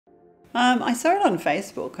I saw it on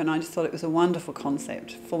Facebook and I just thought it was a wonderful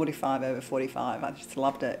concept, 45 over 45. I just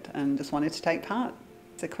loved it and just wanted to take part.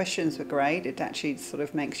 The questions were great. It actually sort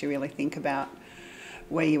of makes you really think about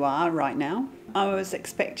where you are right now. I was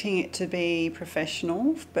expecting it to be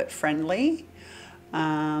professional but friendly,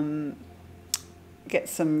 get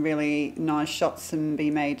some really nice shots and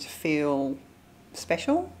be made to feel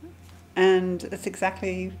special, and it's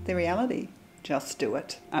exactly the reality. Just do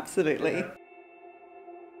it. Absolutely. Yeah.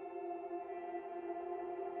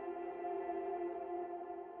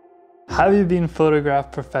 Have you been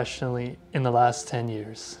photographed professionally in the last 10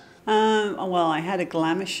 years? Well, I had a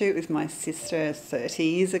glamour shoot with my sister 30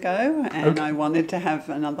 years ago, and I wanted to have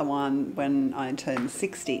another one when I turned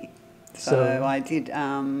 60. So I did,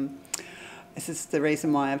 this is the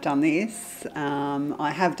reason why I've done this.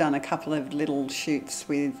 I have done a couple of little shoots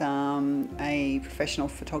with a professional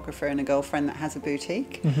photographer and a girlfriend that has a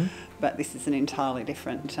boutique, but this is an entirely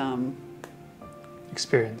different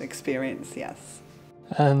experience, yes.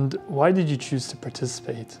 And why did you choose to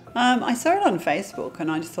participate? I saw it on Facebook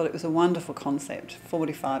and I just thought it was a wonderful concept,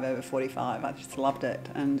 45 over 45. I just loved it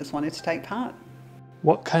and just wanted to take part.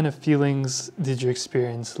 What kind of feelings did you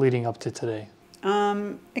experience leading up to today?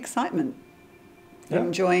 Excitement. Yeah.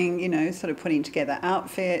 Enjoying, you know, sort of putting together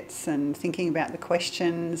outfits and thinking about the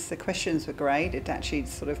questions. The questions were great. It actually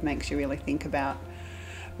sort of makes you really think about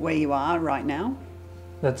where you are right now.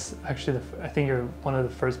 That's actually, I think you're one of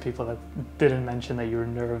the first people that didn't mention that you were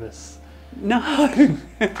nervous. No,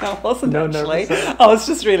 I wasn't actually. I was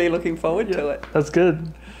just really looking forward to it. That's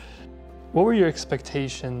good. What were your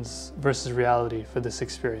expectations versus reality for this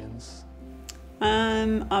experience?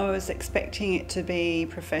 I was expecting it to be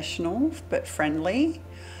professional but friendly,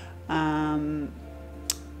 get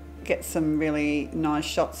some really nice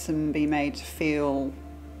shots and be made to feel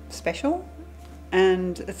special,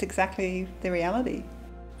 and it's exactly the reality.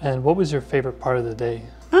 And what was your favorite part of the day?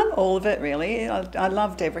 All of it, really. I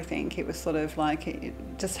loved everything. It was sort of like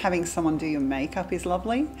just having someone do your makeup is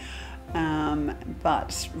lovely,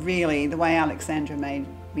 but really the way Alexandra made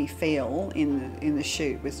me feel in the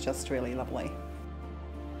shoot was just really lovely.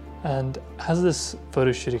 And has this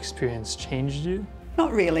photo shoot experience changed you?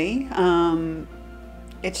 Not really.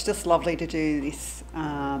 It's just lovely to do this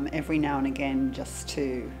every now and again, just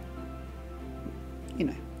to, you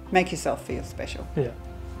know, make yourself feel special. Yeah.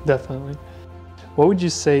 Definitely. What would you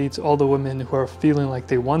say to all the women who are feeling like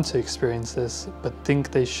they want to experience this but think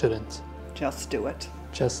they shouldn't? Just do it.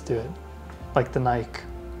 Just do it. Like the Nike.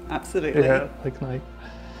 Absolutely. Yeah, like Nike.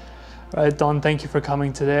 All right, Dawn, thank you for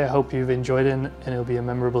coming today. I hope you've enjoyed it and it'll be a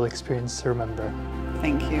memorable experience to remember.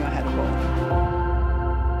 Thank you. I had a ball.